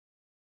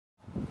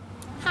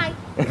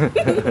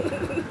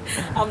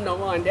I'm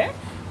Nomonde.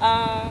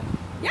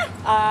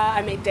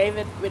 I met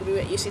David when we were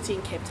at UCT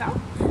in Cape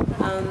Town.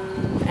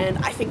 And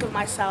I think of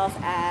myself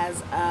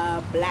as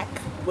a black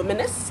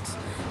womanist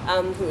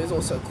who is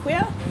also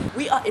queer.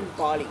 We are in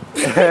Bali.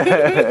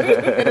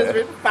 It has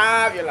been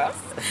fabulous.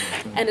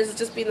 And it's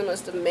just been the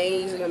most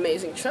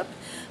amazing trip.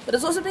 But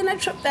it's also been a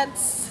trip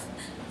that's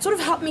sort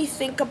of helped me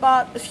think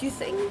about a few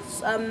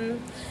things.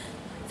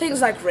 Things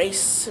like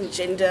race and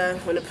gender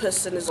when a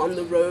person is on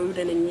the road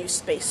and in new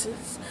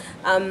spaces,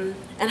 and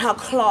how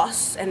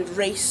class and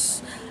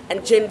race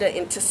and gender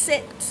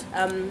intersect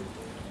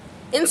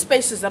in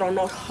spaces that are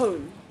not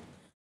home.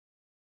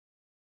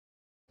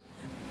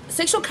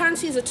 Sexual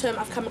currency is a term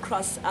I've come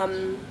across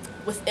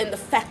within the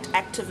fact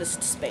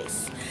activist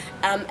space,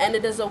 and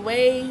it is a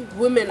way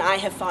women, I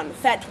have found,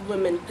 fat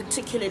women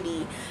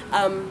particularly,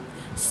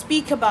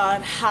 speak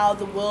about how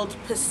the world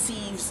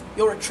perceives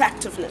your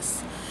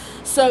attractiveness.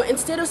 So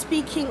instead of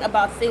speaking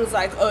about things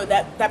like, oh,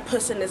 that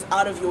person is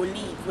out of your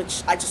league,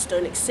 which I just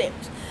don't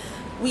accept,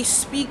 we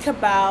speak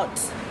about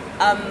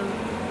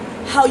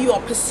how you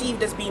are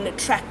perceived as being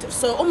attractive.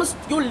 So almost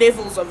your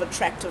levels of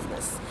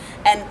attractiveness.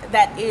 And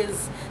that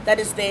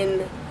is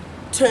then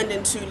turned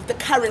into the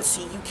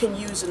currency you can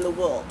use in the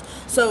world.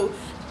 So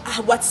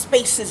what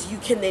spaces you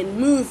can then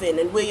move in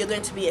and where you're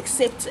going to be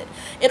accepted.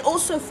 It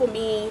also, for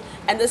me,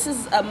 and this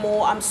is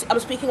I'm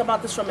speaking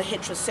about this from a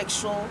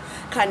heterosexual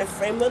kind of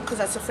framework because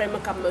that's a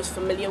framework I'm most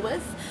familiar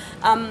with.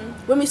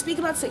 When we speak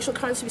about sexual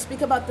currency, we speak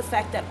about the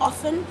fact that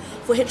often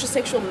for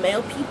heterosexual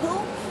male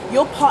people,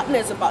 your partner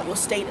is about your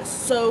status.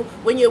 So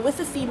when you're with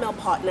a female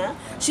partner,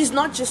 she's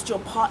not just your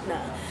partner.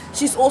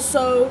 She's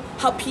also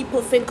how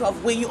people think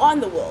of where you are in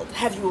the world.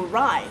 Have you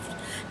arrived?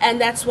 And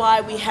that's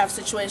why we have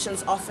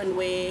situations often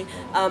where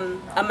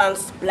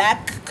amongst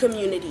black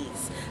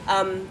communities,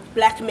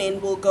 black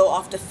men will go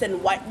after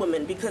thin white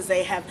women because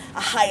they have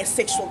a higher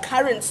sexual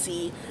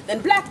currency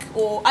than black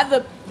or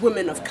other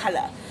women of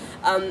color.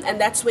 And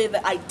that's where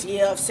the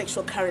idea of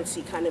sexual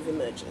currency kind of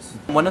emerges.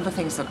 One of the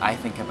things that I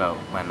think about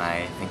when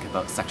I think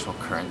about sexual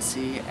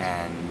currency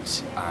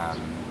and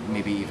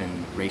maybe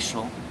even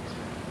racial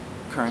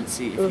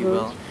currency, if you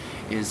will,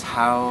 is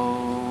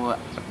how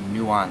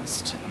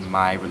nuanced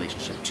my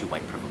relationship to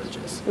white privilege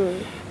is.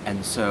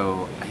 And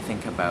so I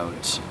think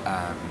about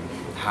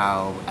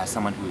how, as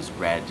someone who is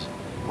red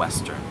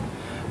Western,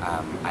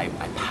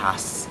 I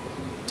pass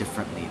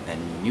differently than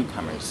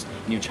newcomers,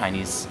 new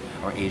Chinese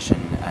or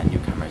Asian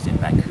newcomers in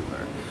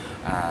Vancouver,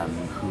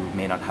 who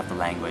may not have the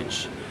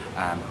language,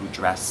 who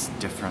dress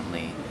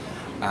differently.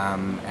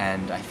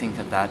 And I think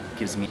that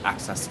gives me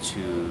access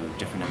to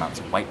different amounts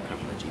of white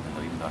privilege,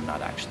 even though I'm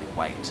not actually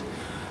white.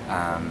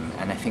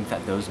 And I think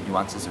that those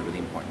nuances are really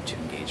important to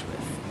engage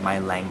with. My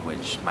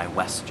language, my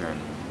Western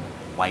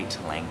white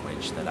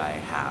language that I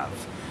have,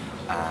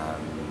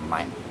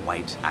 my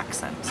white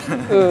accent,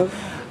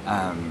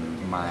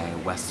 my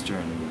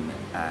Western,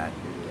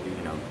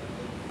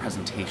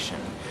 presentation,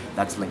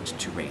 that's linked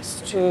to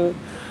race too.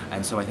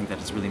 And so I think that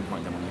it's really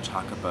important that when we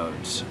talk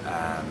about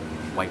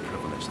white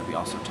privilege, that we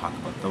also talk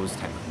about those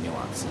type of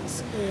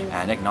nuances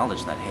and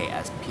acknowledge that, hey,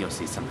 as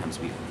POCs, sometimes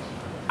we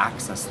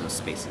access those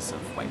spaces of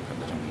white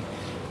privilege,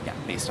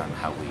 and based on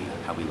how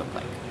we look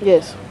like.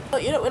 Yes.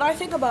 You know, when I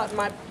think about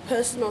my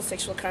personal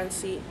sexual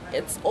currency,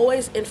 it's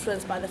always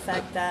influenced by the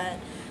fact that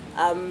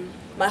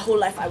my whole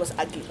life I was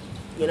ugly.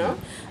 You know,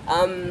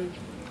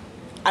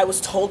 I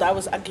was told I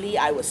was ugly.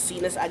 I was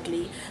seen as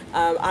ugly.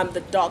 I'm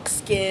the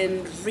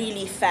dark-skinned,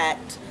 really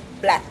fat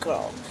black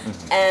girl,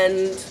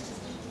 and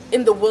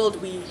in the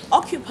world we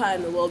occupy,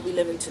 in the world we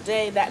live in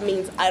today, that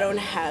means I don't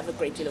have a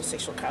great deal of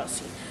sexual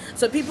currency.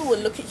 So people will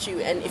look at you,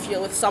 and if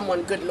you're with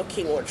someone good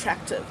looking or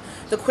attractive,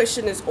 the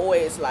question is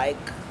always like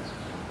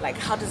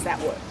how does that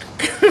work?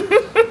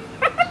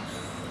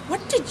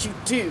 What did you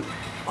do?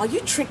 Are you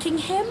tricking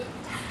him?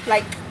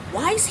 Like,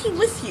 why is he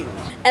with you?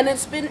 And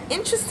it's been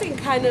interesting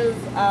kind of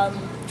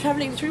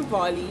traveling through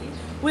Bali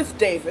with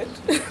David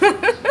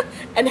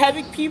and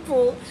having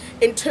people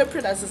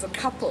interpret us as a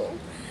couple,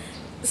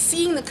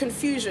 seeing the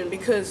confusion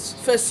because,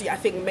 firstly, I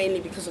think mainly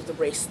because of the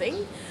race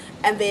thing,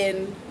 and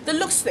then the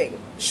looks thing.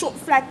 Short,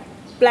 flat,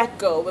 black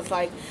girl with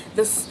like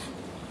this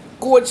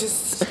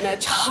gorgeous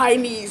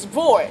Chinese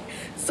boy.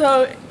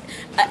 So,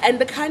 and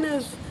the kind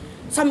of,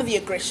 some of the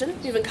aggression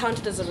we've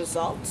encountered as a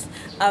result,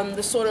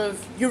 the sort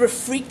of, you're a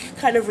freak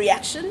kind of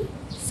reaction,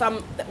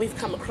 some that we've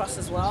come across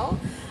as well.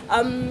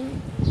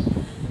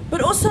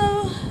 But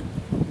also,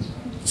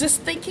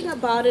 just thinking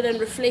about it and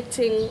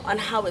reflecting on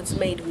how it's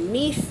made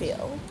me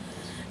feel,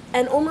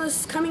 and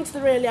almost coming to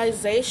the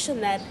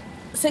realization that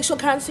sexual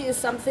currency is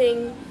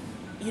something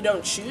you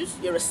don't choose,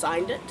 you're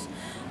assigned it,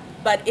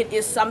 but it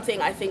is something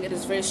I think it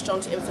is very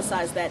strong to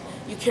emphasize that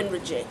you can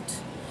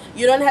reject.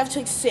 You don't have to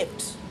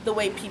accept the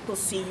way people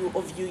see you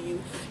or view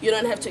you. You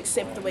don't have to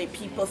accept the way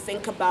people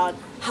think about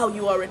how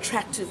you are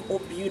attractive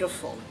or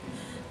beautiful.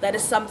 That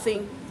is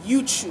something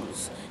you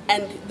choose.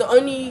 And the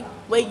only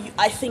way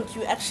I think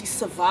you actually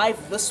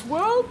survive this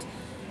world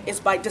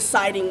is by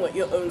deciding what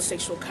your own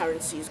sexual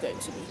currency is going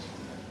to be.